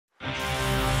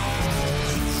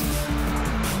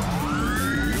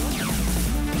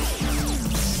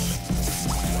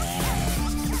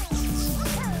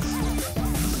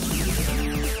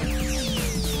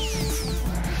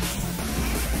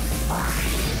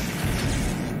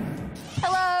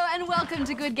Welcome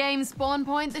to Good Games Spawn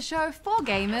Point, the show for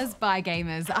gamers by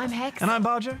gamers. I'm Hex. And I'm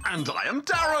Bajo. And I am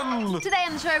D.A.R.R.E.N. Today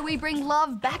on the show, we bring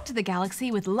love back to the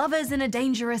galaxy with lovers in a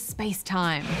dangerous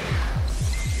space-time.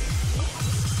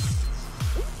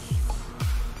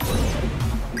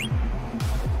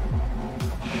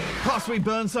 Plus we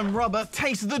burn some rubber,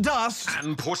 taste the dust,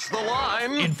 And push the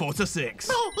line. in Forza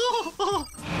 6.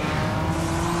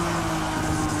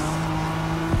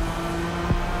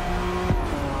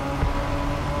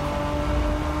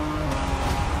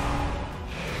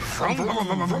 All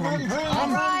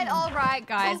right,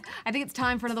 guys. I think it's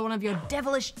time for another one of your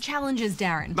devilish challenges,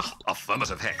 D.A.R.R.E.N.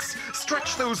 Affirmative, Hex.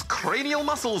 Stretch those cranial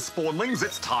muscles, spawnlings.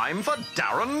 It's time for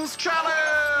D.A.R.R.E.N's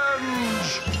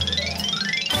challenge.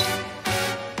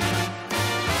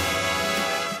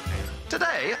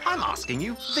 Today, I'm asking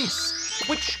you this.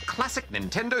 Which classic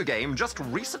Nintendo game just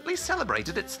recently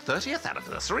celebrated its 30th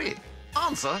anniversary?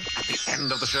 Answer at the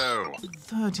end of the show.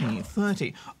 30.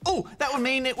 Oh, that would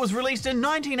mean it was released in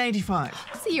 1985.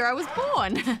 It's the year I was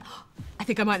born. I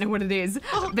think I might know what it is.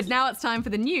 But now it's time for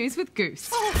the news with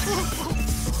Goose.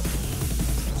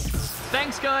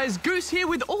 Thanks guys, Goose here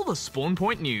with all the Spawn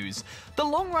Point news. The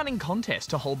long-running contest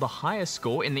to hold the highest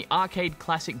score in the arcade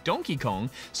classic Donkey Kong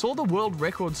saw the world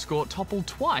record score topple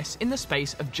twice in the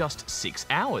space of just 6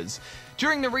 hours.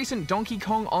 During the recent Donkey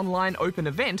Kong Online Open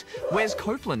event, Wes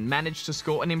Copeland managed to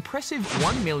score an impressive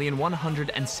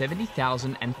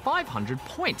 1,170,500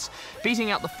 points,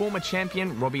 beating out the former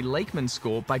champion Robbie Lakeman's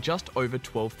score by just over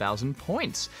 12,000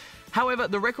 points. However,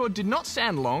 the record did not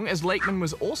stand long as Lakeman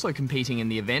was also competing in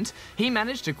the event. He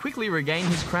managed to quickly regain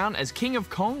his crown as King of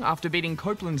Kong after beating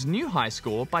Copeland's new high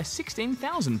score by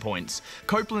 16,000 points.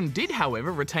 Copeland did,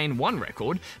 however, retain one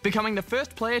record, becoming the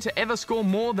first player to ever score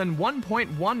more than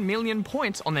 1.1 million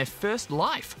points on their first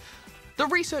life. The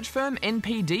research firm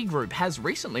NPD Group has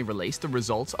recently released the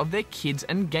results of their Kids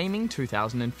and Gaming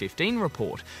 2015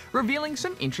 report, revealing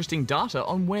some interesting data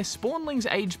on where spawnlings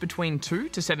aged between 2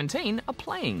 to 17 are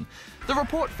playing. The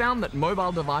report found that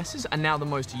mobile devices are now the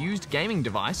most used gaming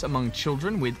device among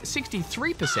children, with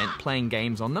 63% playing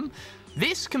games on them.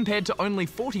 This compared to only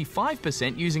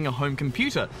 45% using a home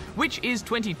computer, which is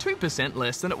 22%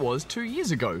 less than it was 2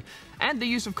 years ago. And the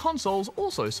use of consoles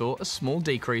also saw a small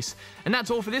decrease. And that's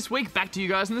all for this week. Back to you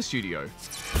guys in the studio.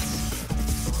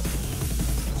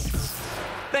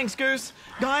 Thanks, Goose.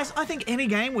 Guys, I think any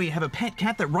game where you have a pet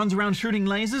cat that runs around shooting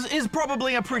lasers is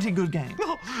probably a pretty good game.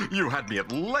 You had me at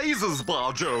lasers,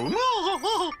 Bajo.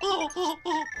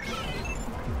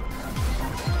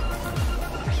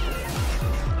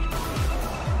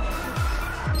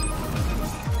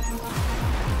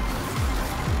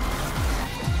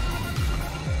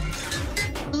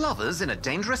 Lovers in a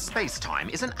Dangerous Space-Time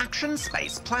is an action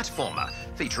space platformer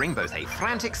featuring both a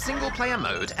frantic single-player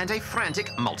mode and a frantic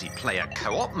multiplayer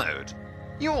co-op mode.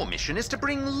 Your mission is to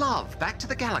bring love back to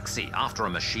the galaxy after a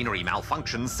machinery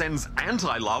malfunction sends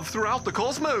anti-love throughout the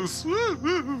cosmos.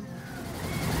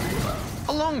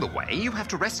 Along the way, you have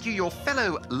to rescue your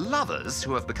fellow lovers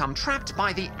who have become trapped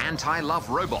by the anti-love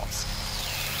robots.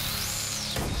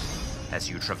 As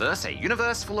you traverse a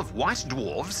universe full of white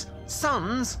dwarves,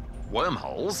 suns,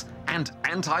 wormholes, and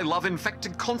anti-love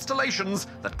infected constellations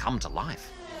that come to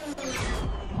life.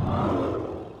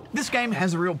 This game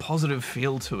has a real positive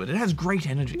feel to it. It has great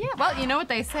energy. Yeah, well, you know what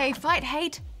they say, fight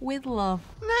hate with love.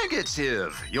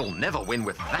 Negative. You'll never win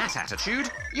with that attitude.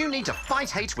 You need to fight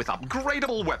hate with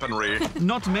upgradable weaponry.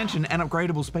 Not to mention an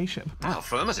upgradable spaceship.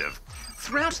 Affirmative.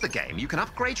 Throughout the game, you can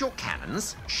upgrade your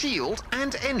cannons, shield,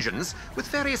 and engines with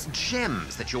various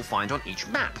gems that you'll find on each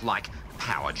map, like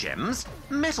power gems,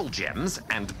 metal gems,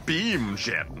 and beam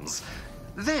gems.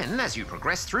 Then, as you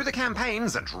progress through the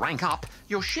campaigns and rank up,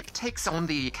 your ship takes on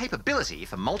the capability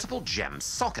for multiple gem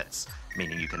sockets,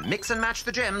 meaning you can mix and match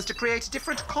the gems to create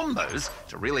different combos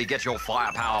to really get your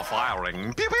firepower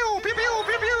firing. Pew pew, pew pew,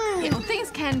 pew pew! Yeah, well,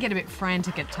 things can get a bit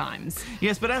frantic at times.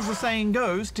 Yes, but as the saying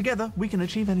goes, together we can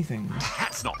achieve anything.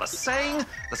 That's not the saying.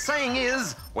 The saying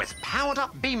is, with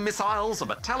powered-up beam missiles, a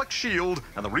metallic shield,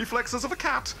 and the reflexes of a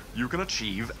cat, you can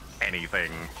achieve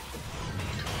anything.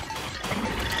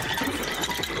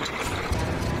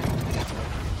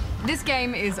 This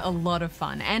game is a lot of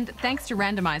fun, and thanks to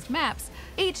randomized maps,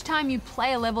 each time you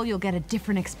play a level, you'll get a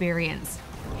different experience.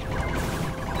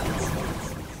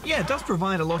 Yeah, it does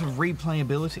provide a lot of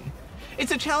replayability.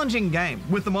 It's a challenging game,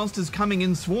 with the monsters coming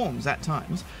in swarms at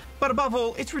times, but above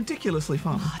all, it's ridiculously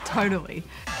fun. Totally.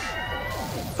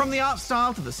 From the art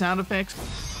style to the sound effects,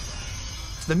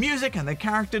 the music and the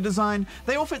character design,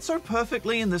 they all fit so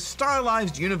perfectly in the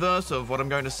stylized universe of what I'm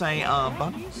going to say are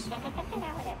bunnies.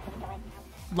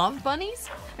 Love bunnies?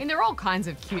 I mean, they're all kinds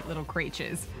of cute little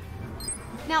creatures.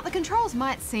 Now, the controls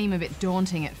might seem a bit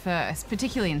daunting at first,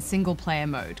 particularly in single-player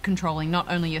mode, controlling not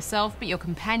only yourself but your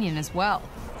companion as well.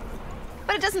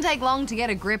 But it doesn't take long to get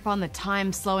a grip on the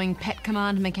time-slowing pet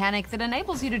command mechanic that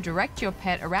enables you to direct your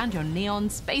pet around your neon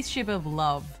spaceship of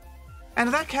love.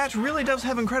 And that cat really does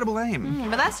have incredible aim.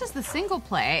 But that's just the single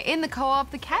player. In the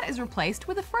co-op, the cat is replaced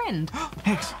with a friend.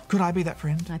 Hex, could I be that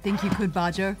friend? I think you could,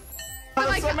 Bajo.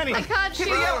 Oh, there's so many. I can't shoot.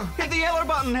 Hit the yellow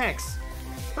button, Hex.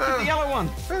 Hit the yellow one.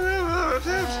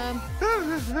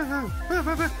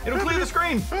 It'll clear the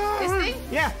screen. This thing?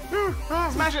 Yeah.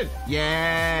 Smash it.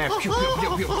 Yeah. Pew, pew,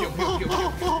 pew, pew, pew, pew,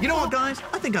 pew. You know what, guys?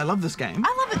 I think I love this game.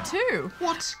 I love it too.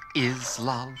 What is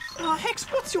love? Hex,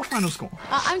 what's your final score?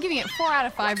 I'm giving it 4 out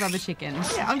of 5 rubber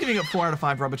chickens. Yeah, I'm giving it 4 out of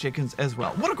 5 rubber chickens as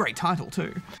well. What a great title,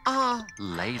 too. Are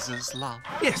lasers love?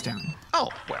 Yes, Darren. Oh,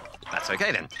 well, that's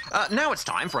okay then. Now it's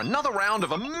time for another round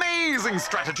of amazing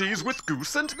strategies with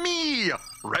Goose and me.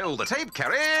 Roll the tape,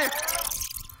 Carrie.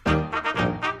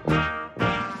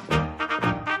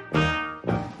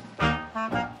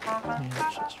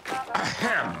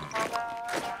 Ahem.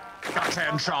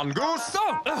 Attention, Goose.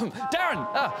 Oh, Darren,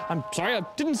 I'm sorry, I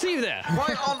didn't see you there.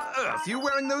 Why on earth are you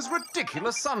wearing those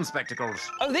ridiculous sun spectacles?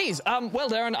 Oh, these? Well,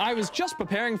 Darren, I was just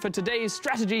preparing for today's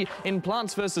strategy in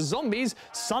Plants vs. Zombies,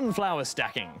 sunflower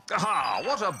stacking. Ah,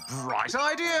 what a bright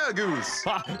idea, Goose.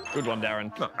 Good one,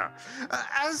 Darren.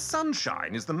 As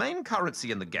sunshine is the main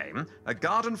currency in the game, a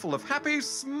garden full of happy,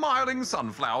 smiling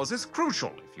sunflowers is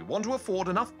crucial if you want to afford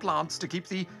enough plants to keep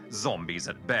the zombies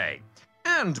at bay.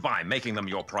 And by making them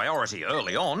your priority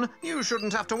early on, you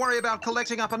shouldn't have to worry about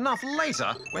collecting up enough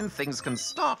later when things can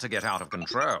start to get out of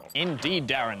control. Indeed,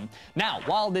 Darren. Now,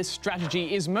 while this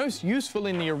strategy is most useful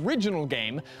in the original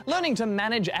game, learning to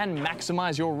manage and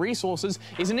maximize your resources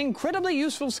is an incredibly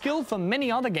useful skill for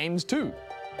many other games too.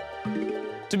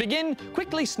 To begin,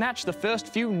 quickly snatch the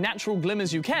first few natural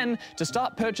glimmers you can to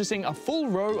start purchasing a full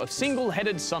row of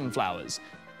single-headed sunflowers.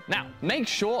 Now, make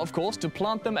sure, of course, to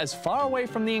plant them as far away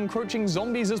from the encroaching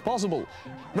zombies as possible.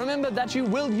 Remember that you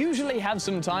will usually have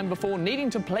some time before needing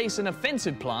to place an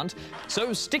offensive plant,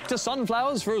 so stick to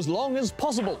sunflowers for as long as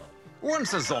possible.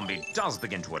 Once a zombie does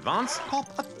begin to advance,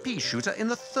 pop a pea shooter in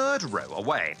the 3rd row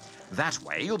away. That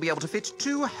way, you'll be able to fit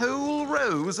 2 whole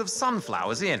rows of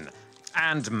sunflowers in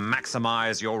and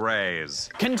maximize your rays.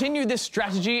 Continue this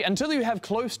strategy until you have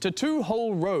close to 2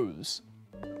 whole rows.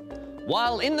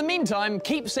 While in the meantime,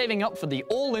 keep saving up for the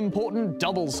all-important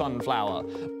double sunflower.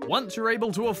 Once you're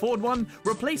able to afford one,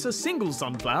 replace a single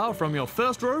sunflower from your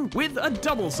first row with a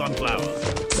double sunflower.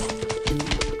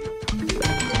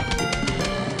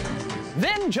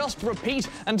 Then just repeat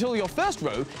until your first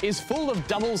row is full of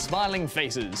double smiling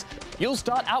faces. You'll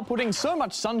start outputting so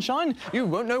much sunshine, you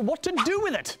won't know what to do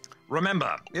with it.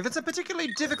 Remember, if it's a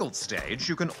particularly difficult stage,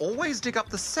 you can always dig up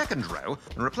the 2nd row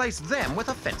and replace them with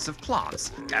offensive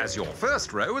plants, as your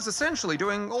first row is essentially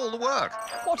doing all the work.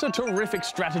 What a terrific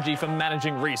strategy for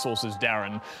managing resources,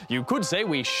 Darren. You could say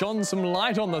we shone some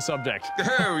light on the subject.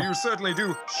 Oh, you certainly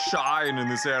do shine in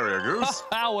this area, Goose.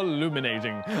 How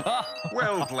illuminating.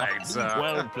 Well played, sir.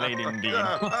 Well played indeed.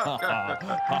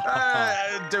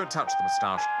 Don't touch the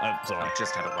moustache. Sorry. I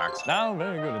just had it waxed. No,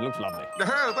 very good. It looks lovely.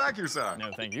 Oh, thank you, sir.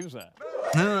 No, thank you, sir.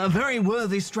 A very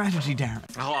worthy strategy, Darren.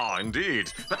 Oh,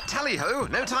 indeed. But tally-ho,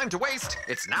 no time to waste.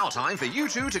 It's now time for you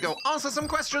two to go answer some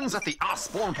questions at the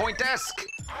Spawn Point desk.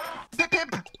 Pip, pip.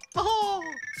 Oh.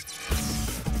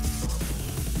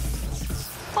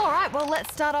 All right, well,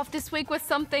 let's start off this week with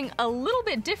something a little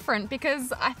bit different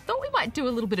because I thought we might do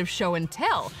a little bit of show and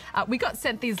tell. We got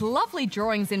sent these lovely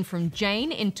drawings in from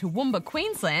Jane in Toowoomba,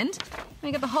 Queensland.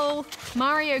 We got the whole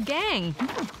Mario gang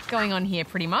going on here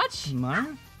pretty much.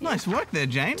 Mario? Nice work there,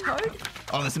 Jane. Toad?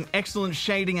 Oh, there's some excellent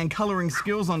shading and colouring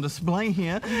skills on display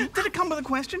here. Did it come with a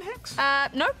question, Hex?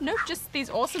 No, just these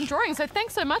awesome drawings. So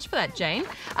thanks so much for that, Jane.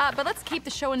 But let's keep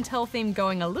the show and tell theme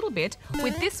going a little bit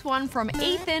with this one from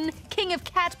Ethan, King of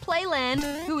Cat Playland,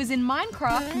 who is in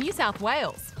Minecraft, New South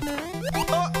Wales.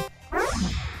 I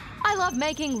love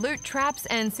making loot traps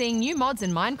and seeing new mods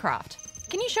in Minecraft.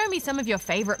 Can you show me some of your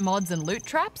favourite mods and loot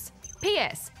traps?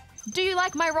 P.S. Do you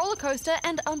like my roller coaster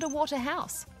and underwater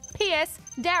house? P.S.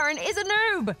 Darren is a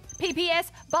noob.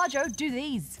 P.P.S. Bajo, do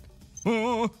these.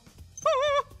 Squeeze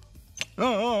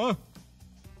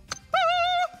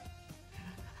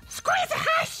the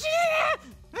hot shit!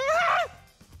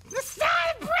 The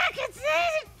side brackets!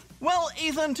 Well,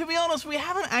 Ethan, to be honest, we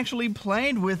haven't actually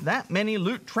played with that many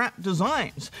loot trap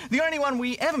designs. The only one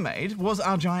we ever made was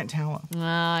our giant tower.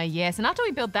 Yes, and after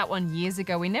we built that one years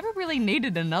ago, we never really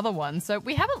needed another one, so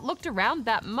we haven't looked around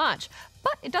that much.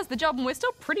 But it does the job, and we're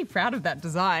still pretty proud of that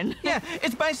design. Yeah,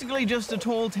 it's basically just a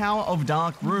tall tower of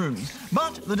dark rooms.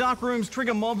 But the dark rooms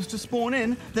trigger mobs to spawn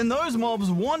in, then those mobs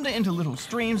wander into little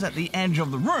streams at the edge of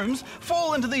the rooms,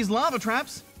 fall into these lava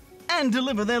traps, and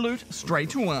deliver their loot straight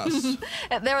to us.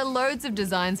 There are loads of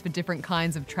designs for different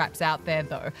kinds of traps out there,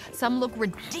 though. Some look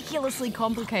ridiculously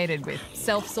complicated with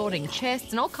self-sorting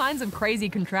chests and all kinds of crazy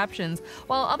contraptions,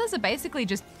 while others are basically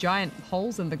just giant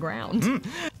holes in the ground.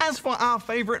 As for our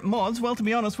favourite mods, well, to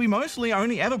be honest, we mostly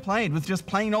only ever played with just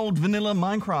plain old vanilla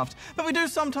Minecraft. But we do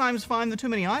sometimes find the Too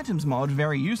Many Items mod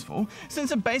very useful,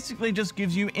 since it basically just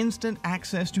gives you instant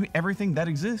access to everything that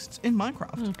exists in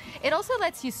Minecraft. It also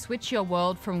lets you switch your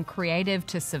world from creative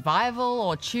to survival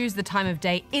or choose the time of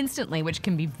day instantly, which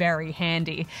can be very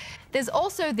handy. There's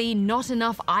also the Not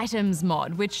Enough Items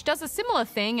mod, which does a similar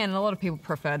thing, and a lot of people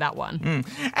prefer that one.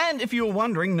 And if you're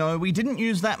wondering, no, we didn't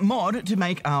use that mod to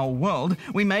make our world.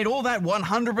 We made all that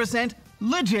 100%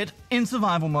 legit in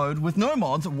survival mode with no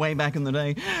mods way back in the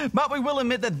day. But we will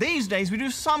admit that these days we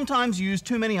do sometimes use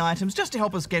too many items just to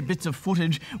help us get bits of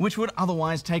footage which would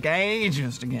otherwise take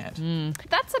ages to get.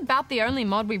 That's about the only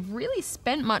mod we've really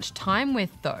spent much time with,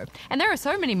 though. And there are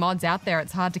so many mods out there,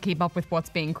 it's hard to keep up with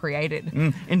what's being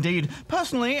created. Indeed.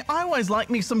 Personally, I always like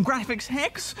me some graphics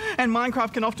hex, and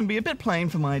Minecraft can often be a bit plain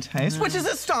for my taste, which is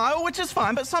a style, which is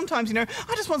fine, but sometimes, you know,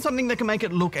 I just want something that can make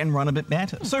it look and run a bit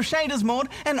better. So Shaders mod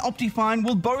and Optifine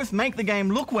will both make the game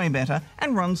look way better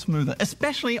and run smoother,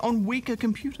 especially on weaker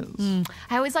computers.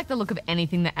 I always like the look of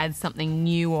anything that adds something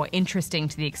new or interesting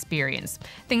to the experience.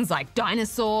 Things like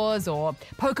dinosaurs or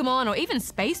Pokemon or even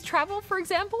space travel, for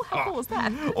example. How cool is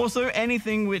that? Also,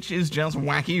 anything which is just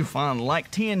wacky fun,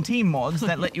 like TNT mods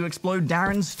that let you explode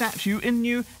D.A.R.R.E.N's statue in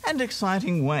new and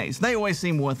exciting ways. They always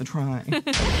seem worth a try.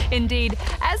 Indeed.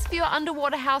 As for your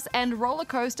underwater house and roller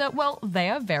coaster, well, they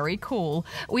are very cool.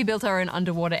 We built our own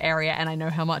underwater area, and I know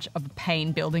how much of a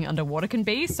pain building underwater can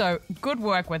be, so good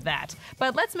work with that.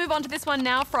 But let's move on to this one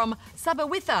now from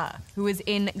Sabawitha, who is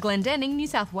in Glendenning, New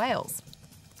South Wales.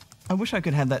 I wish I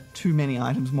could have that Too Many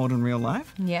Items mod in real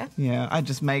life. Yeah? Yeah, I'd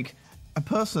just make a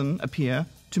person appear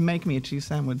to make me a cheese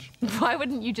sandwich. Why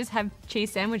wouldn't you just have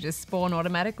cheese sandwiches spawn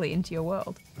automatically into your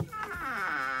world?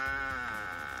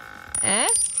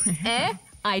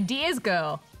 Ideas,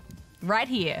 girl. Right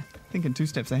here. Thinking 2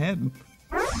 steps ahead.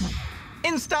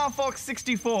 In Star Fox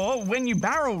 64, when you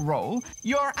barrel roll,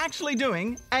 you're actually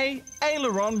doing a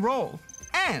aileron roll.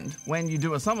 And when you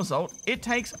do a somersault, it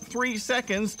takes 3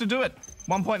 seconds to do it.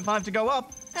 1.5 to go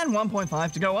up and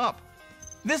 1.5 to go up.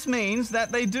 This means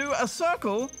that they do a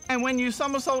circle, and when you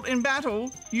somersault in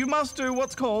battle, you must do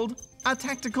what's called a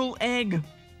tactical egg.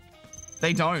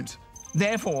 They don't.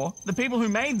 Therefore, the people who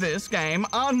made this game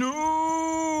are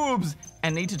noobs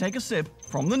and need to take a sip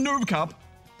from the noob cup.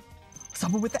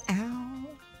 Supper with the owl.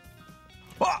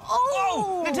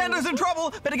 Oh! Nintendo's in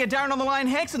trouble! Better get Darren on the line,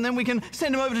 Hex, and then we can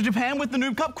send him over to Japan with the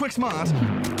noob cup quick smart.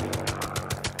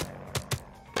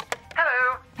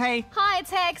 Hello. Hey. Hi,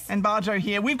 it's Hex. And Bajo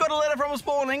here. We've got a letter from a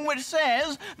spawning which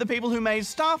says the people who made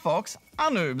Star Fox are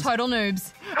noobs. Total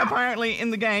noobs. Apparently, in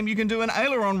the game, you can do an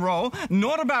aileron roll,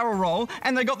 not a barrel roll,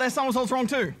 and they got their somersaults wrong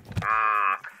too.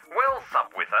 Well,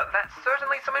 Subwither, that's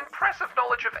certainly some impressive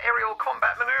knowledge of aerial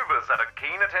combat maneuvers and a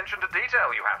keen attention to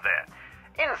detail you have there.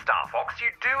 In Star Fox, you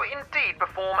do indeed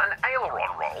perform an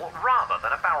aileron roll rather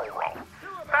than a barrel roll.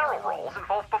 Barrel rolls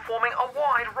involve performing a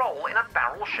wide roll in a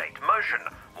barrel-shaped motion,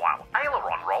 while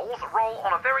aileron rolls roll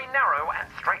on a very narrow and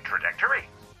straight trajectory.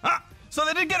 So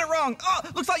they did get it wrong. Oh,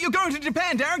 looks like you're going to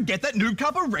Japan, Darren. Get that noob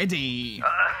cuppa ready.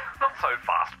 Not so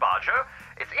fast, Bajo.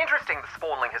 It's interesting the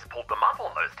Spawnling has pulled the muzzle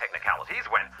on those technicalities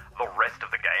when the rest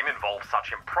of the game involves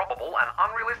such improbable and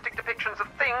unrealistic depictions of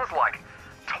things like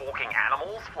talking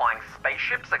animals flying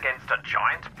spaceships against a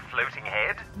giant floating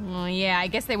head. Oh, yeah, I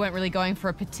guess they weren't really going for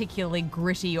a particularly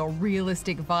gritty or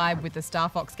realistic vibe with the Star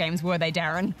Fox games, were they,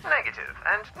 Darren? Negative,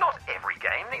 and not every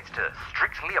game needs to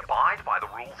strictly abide by the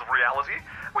rules of reality.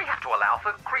 We have to allow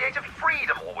for creative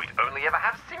freedom, or we'd only ever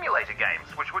have simulator games,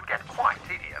 which would get quite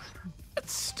tedious. But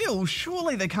still,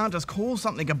 surely they can't just call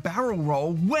something a barrel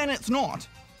roll when it's not.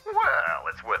 Well,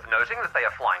 it's worth noting that they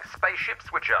are flying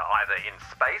spaceships which are either in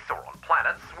space or on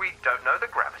planets we don't know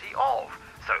the gravity of.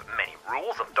 So many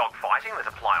rules of dogfighting that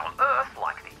apply on Earth,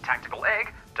 like the tactical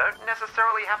egg, don't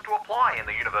necessarily have to apply in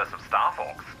the universe of Star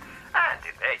Fox. And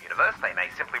in their universe, they may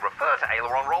simply refer to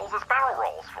aileron rolls as barrel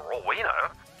rolls, for all we know.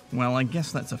 Well, I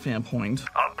guess that's a fair point.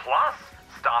 Plus,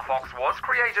 Star Fox was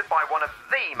created by one of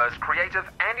the most creative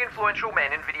and influential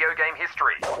men in video game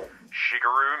history,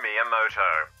 Shigeru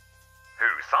Miyamoto, who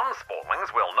some Spawnlings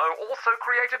will know also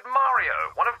created Mario,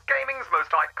 one of gaming's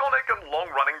most iconic and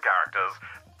long-running characters.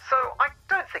 So I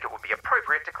don't think it would be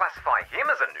appropriate to classify him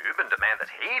as a noob and demand that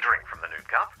he drink from the noob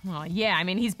cup. Oh, yeah, I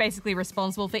mean, he's basically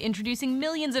responsible for introducing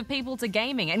millions of people to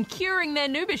gaming and curing their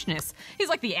noobishness. He's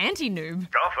like the anti-noob.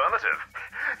 Affirmative.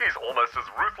 He's almost as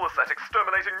ruthless at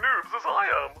exterminating noobs as I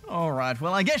am. All right,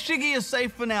 well, I guess Shiggy is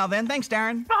safe for now then. Thanks,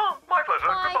 Darren. Oh, my pleasure.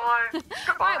 Bye. Goodbye. All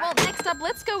Goodbye. right, well, next up,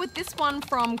 let's go with this one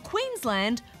from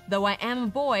Queensland, though I am a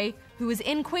boy who is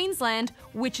in Queensland,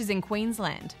 which is in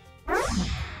Queensland.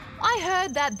 I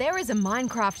heard that there is a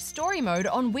Minecraft story mode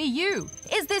on Wii U.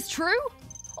 Is this true?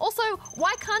 Also,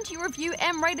 why can't you review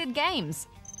M-rated games?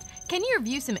 Can you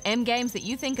review some M games that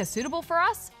you think are suitable for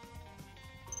us?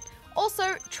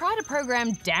 Also, try to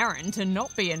program Darren to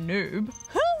not be a noob.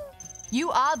 You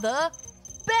are the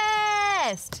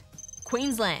best!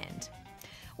 Queensland.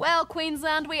 Well,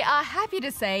 Queensland, we are happy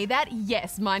to say that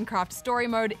yes, Minecraft Story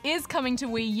Mode is coming to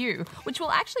Wii U, which will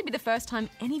actually be the first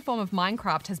time any form of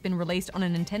Minecraft has been released on a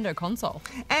Nintendo console.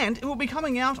 And it will be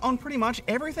coming out on pretty much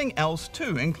everything else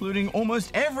too, including almost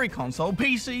every console,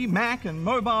 PC, Mac and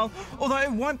mobile, although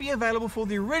it won't be available for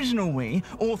the original Wii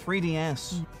or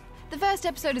 3DS. The first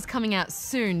episode is coming out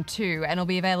soon too, and it'll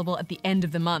be available at the end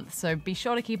of the month, so be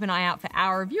sure to keep an eye out for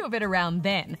our review of it around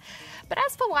then. But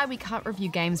as for why we can't review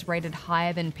games rated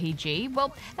higher than PG,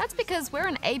 well, that's because we're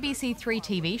an ABC3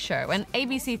 TV show, and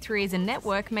ABC3 is a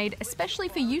network made especially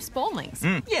for you Spawnlings.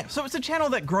 Yeah, so it's a channel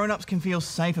that grown-ups can feel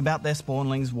safe about their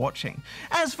Spawnlings watching.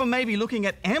 As for maybe looking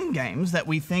at M games that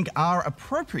we think are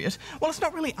appropriate, well, it's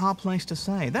not really our place to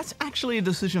say. That's actually a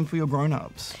decision for your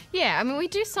grown-ups. Yeah, I mean, we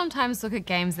do sometimes look at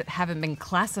games that haven't been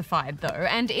classified though,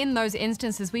 and in those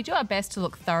instances we do our best to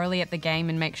look thoroughly at the game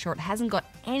and make sure it hasn't got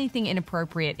anything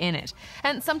inappropriate in it.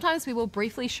 And sometimes we will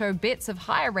briefly show bits of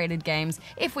higher rated games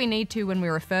if we need to when we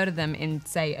refer to them in,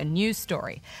 say, a news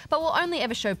story. But we'll only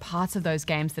ever show parts of those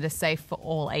games that are safe for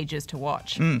all ages to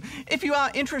watch. If you are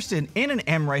interested in an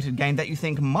M-rated game that you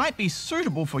think might be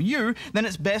suitable for you, then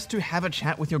it's best to have a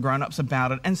chat with your grown-ups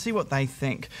about it and see what they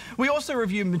think. We also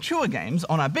review mature games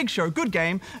on our big show, Good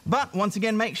Game, but once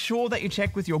again, make sure that you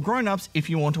check with your grown-ups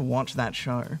if you want to watch that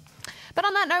show. But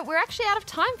on that note, we're actually out of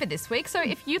time for this week, so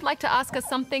if you'd like to ask us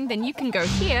something, then you can go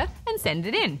here and send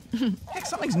it in. Heck,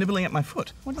 something's nibbling at my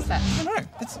foot. What is that? I don't know.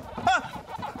 It's... What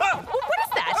is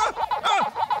that?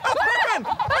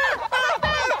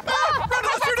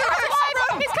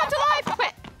 Run! He's come to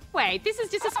life! Wait, this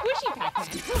is just a squishy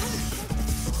packet.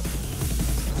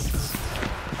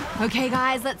 Okay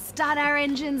guys, let's start our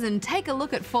engines and take a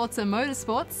look at Forza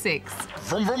Motorsport 6.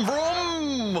 Vroom, vroom,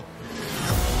 vroom!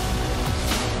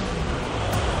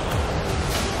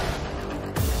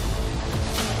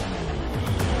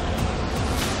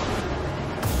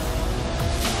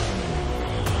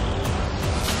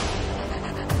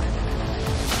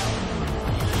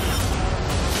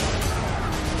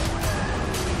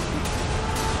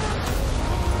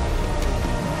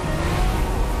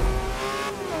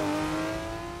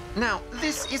 Now,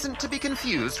 this isn't to be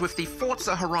confused with the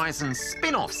Forza Horizon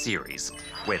spin-off series.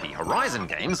 Where the Horizon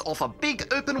games offer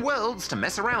big open worlds to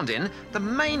mess around in, the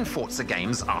main Forza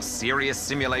games are serious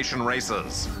simulation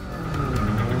races.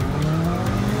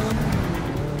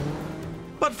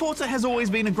 But Forza has always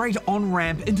been a great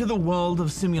on-ramp into the world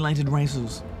of simulated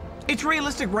races. It's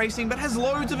realistic racing but has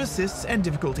loads of assists and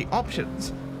difficulty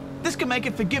options. This can make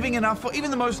it forgiving enough for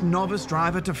even the most novice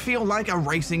driver to feel like a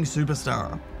racing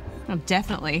superstar. Oh,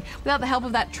 definitely. Without the help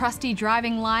of that trusty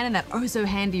driving line and that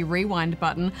oh-so-handy rewind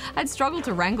button, I'd struggle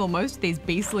to wrangle most of these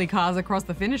beastly cars across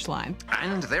the finish line.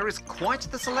 And there is quite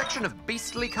the selection of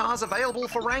beastly cars available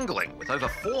for wrangling, with over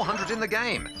 400 in the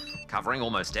game, covering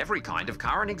almost every kind of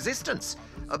car in existence.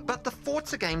 But the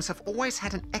Forza games have always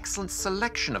had an excellent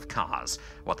selection of cars.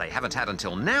 What they haven't had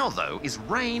until now, though, is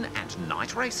rain and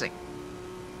night racing.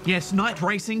 Yes, night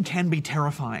racing can be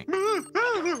terrifying.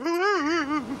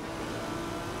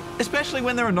 Especially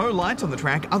when there are no lights on the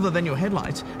track other than your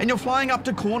headlights, and you're flying up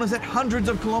to corners at hundreds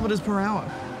of kilometers per hour.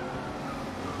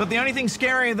 But the only thing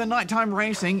scarier than nighttime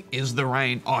racing is the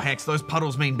rain. Oh, heck, those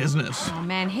puddles mean business. Oh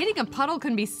man, hitting a puddle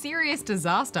can be serious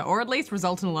disaster, or at least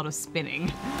result in a lot of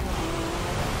spinning.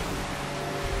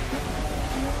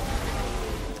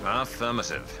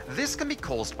 Affirmative. This can be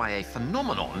caused by a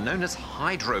phenomenon known as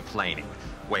hydroplaning,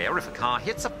 where if a car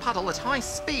hits a puddle at high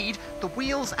speed, the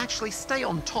wheels actually stay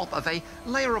on top of a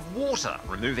layer of water,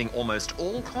 removing almost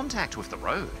all contact with the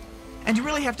road. And you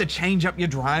really have to change up your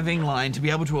driving line to be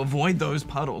able to avoid those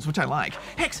puddles, which I like.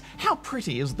 Hex, how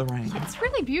pretty is the rain? It's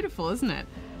really beautiful, isn't it?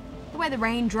 The way the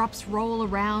raindrops roll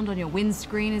around on your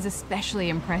windscreen is especially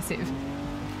impressive.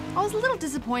 I was a little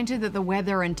disappointed that the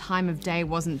weather and time of day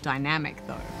wasn't dynamic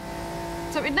though.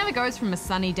 So it never goes from a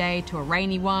sunny day to a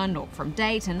rainy one, or from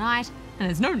day to night, and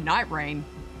there's no night rain.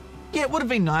 Yeah, it would have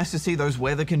been nice to see those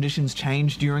weather conditions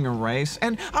change during a race,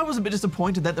 and I was a bit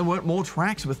disappointed that there weren't more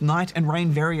tracks with night and rain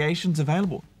variations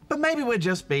available. But maybe we're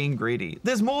just being greedy.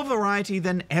 There's more variety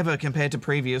than ever compared to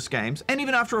previous games, and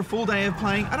even after a full day of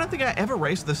playing, I don't think I ever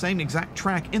raced the same exact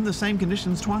track in the same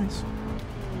conditions twice.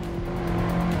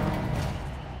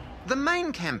 The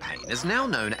main campaign is now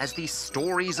known as the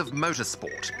Stories of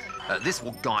Motorsport. This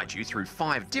will guide you through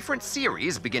 5 different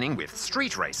series, beginning with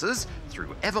street races,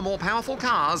 through ever more powerful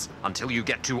cars, until you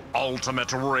get to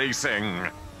ultimate racing.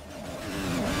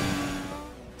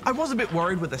 I was a bit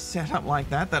worried with a setup like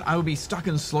that I would be stuck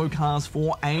in slow cars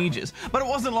for ages, but it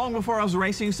wasn't long before I was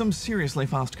racing some seriously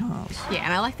fast cars. Yeah,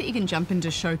 and I like that you can jump into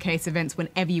showcase events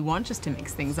whenever you want just to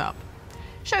mix things up.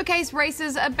 Showcase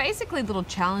races are basically little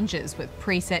challenges with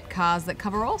preset cars that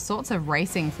cover all sorts of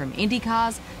racing, from Indy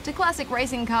cars to classic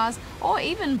racing cars, or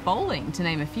even bowling, to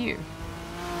name a few.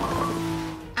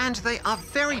 And they are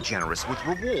very generous with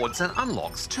rewards and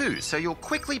unlocks too, so you'll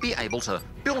quickly be able to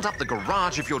build up the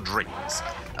garage of your dreams.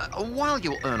 While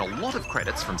you'll earn a lot of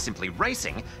credits from simply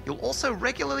racing, you'll also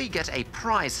regularly get a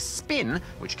prize spin,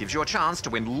 which gives you a chance to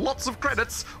win lots of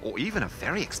credits or even a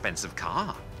very expensive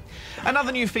car.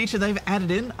 Another new feature they've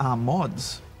added in are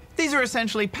mods. These are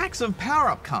essentially packs of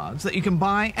power-up cards that you can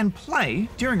buy and play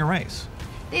during a race.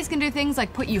 These can do things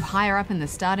like put you higher up in the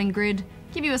starting grid,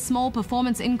 give you a small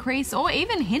performance increase, or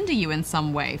even hinder you in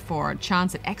some way for a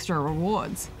chance at extra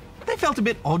rewards. They felt a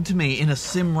bit odd to me in a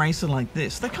sim racer like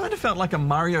this. They kind of felt like a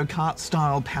Mario Kart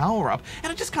style power-up,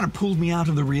 and it just kind of pulled me out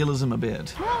of the realism a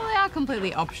bit. Well, they are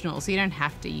completely optional, so you don't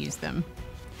have to use them.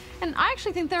 And I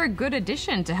actually think they're a good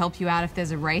addition to help you out if there's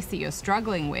a race that you're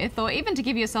struggling with, or even to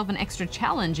give yourself an extra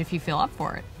challenge if you feel up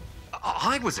for it.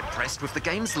 I was impressed with the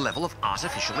game's level of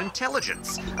artificial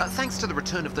intelligence, thanks to the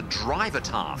return of the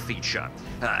Drive-A-Tar feature.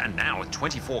 And now with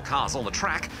 24 cars on the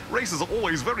track, races are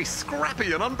always very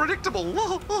scrappy and unpredictable.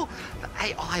 The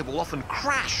AI will often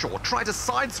crash or try to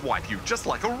sideswipe you just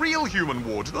like a real human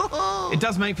would. It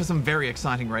does make for some very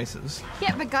exciting races.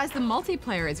 Yeah, but guys, the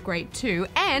multiplayer is great too,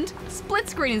 and split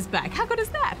screen is back. How good is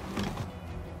that?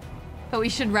 But we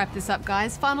should wrap this up,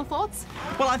 guys. Final thoughts?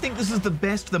 Well, I think this is the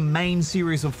best the main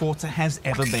series of Forza has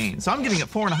ever been. So I'm giving it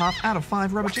 4.5 out of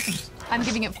 5 rubber chickens. I'm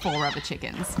giving it 4 rubber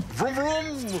chickens. Vroom,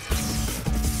 vroom.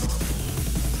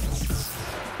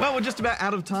 Well, we're just about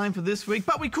out of time for this week,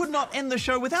 but we could not end the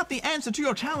show without the answer to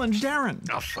your challenge, Darren.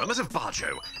 Affirmative,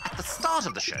 Bajo. At the start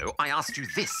of the show, I asked you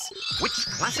this. Which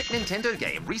classic Nintendo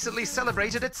game recently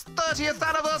celebrated its 30th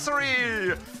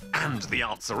anniversary? And the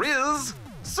answer is...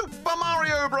 Super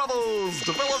Mario Bros.,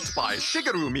 developed by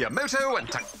Shigeru Miyamoto and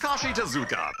Takashi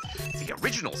Tezuka. The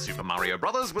original Super Mario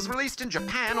Bros. Was released in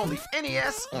Japan on the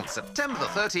NES on September the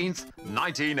 13th,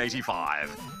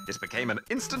 1985. It became an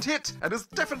instant hit and is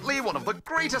definitely one of the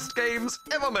greatest games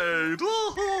ever made.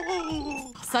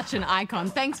 Such an icon.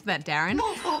 Thanks for that, Darren.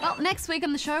 Well, next week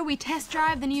on the show, we test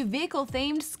drive the new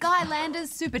vehicle-themed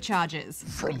Skylanders Superchargers.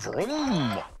 Vroom,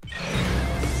 vroom.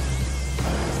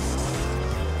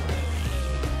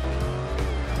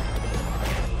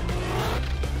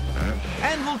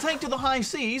 And we'll take to the high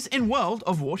seas in World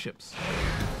of Warships.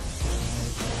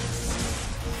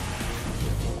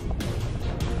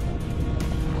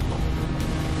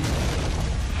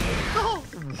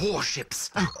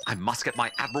 Warships. I must get my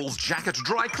Admiral's jacket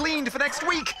dry cleaned for next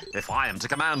week. If I am to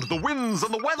command the winds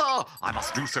and the weather, I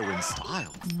must do so in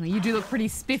style. You do look pretty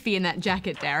spiffy in that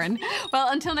jacket, Darren. Well,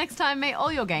 until next time, may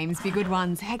all your games be good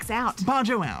ones. Hex out.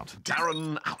 Bajo out.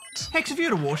 Darren out. Hex, if you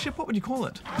had a warship, what would you call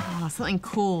it? Oh, something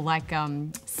cool like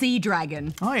Sea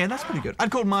Dragon. Oh yeah, that's pretty good.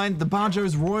 I'd call mine the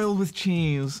Bajo's Royal with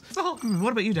Cheese.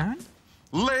 What about you, Darren?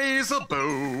 Laser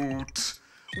boat.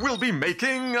 We'll be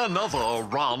making another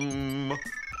run.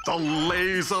 The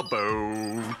laser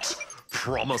boat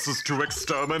promises to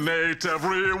exterminate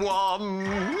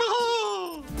everyone.